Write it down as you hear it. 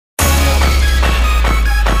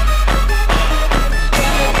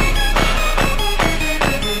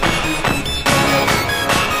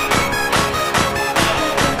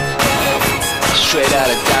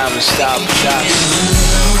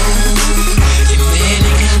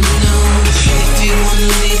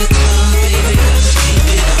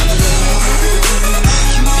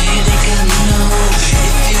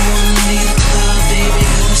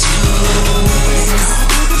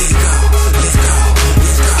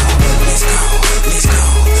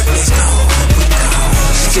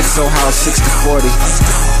So House 60-40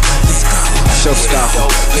 Showstoppa.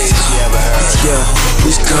 Yeah,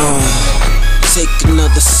 we gone. Take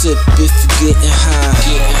another sip if you're getting high.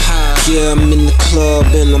 Yeah, I'm in the club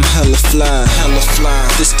and I'm hella fly.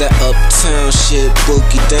 This that uptown shit,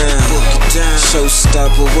 boogie down.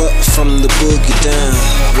 Showstoppa, what from the boogie down?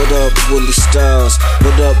 What up, Willie Styles?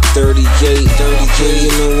 What up, 38? Yeah,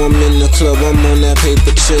 you know I'm in the club, I'm on that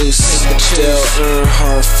paper chase. Dale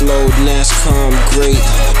Earnhardt flow, NASCAR, I'm great.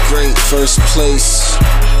 First place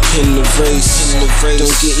in the race.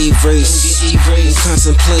 Don't get erased.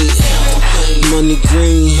 Contemplate. Money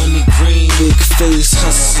green. Big face.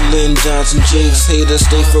 Hustling, dodging jakes. Haters,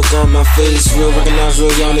 they forgot my face. Real recognize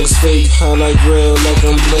real, y'all niggas fake. I like real, like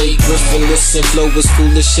I'm Blake Griffin. Listen, flow is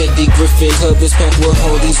foolish, Eddie Griffin. Club is packed with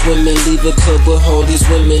all these women. Leave the club with all these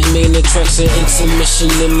women. Main attraction,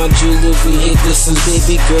 intermission in my jewelry. It glistens,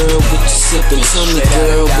 baby girl, what you sippin'? Tell me,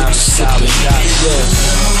 girl, what you sippin'? Yeah,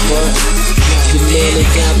 what? Your man ain't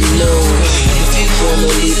got me know. If you wanna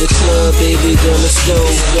leave the club, baby girl, let's go.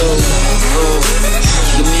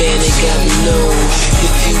 Your man ain't got me know.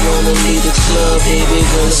 If you wanna leave the club, baby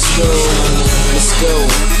girl, let's go.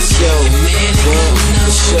 Yo, what?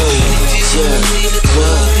 The show. Yeah,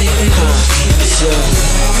 what? Yeah,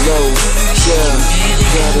 low. Yeah,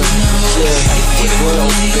 gotta. Yeah, what?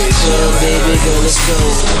 Club, baby girl, let's go.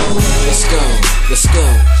 Let's go.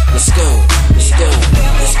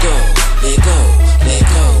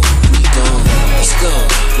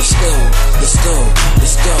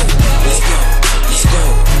 We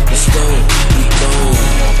gone. Let's go. We gone.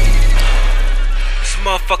 This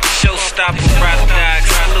motherfucking Showstoppa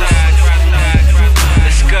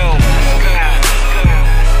Let's go.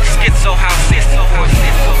 Schizo House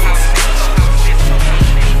 64.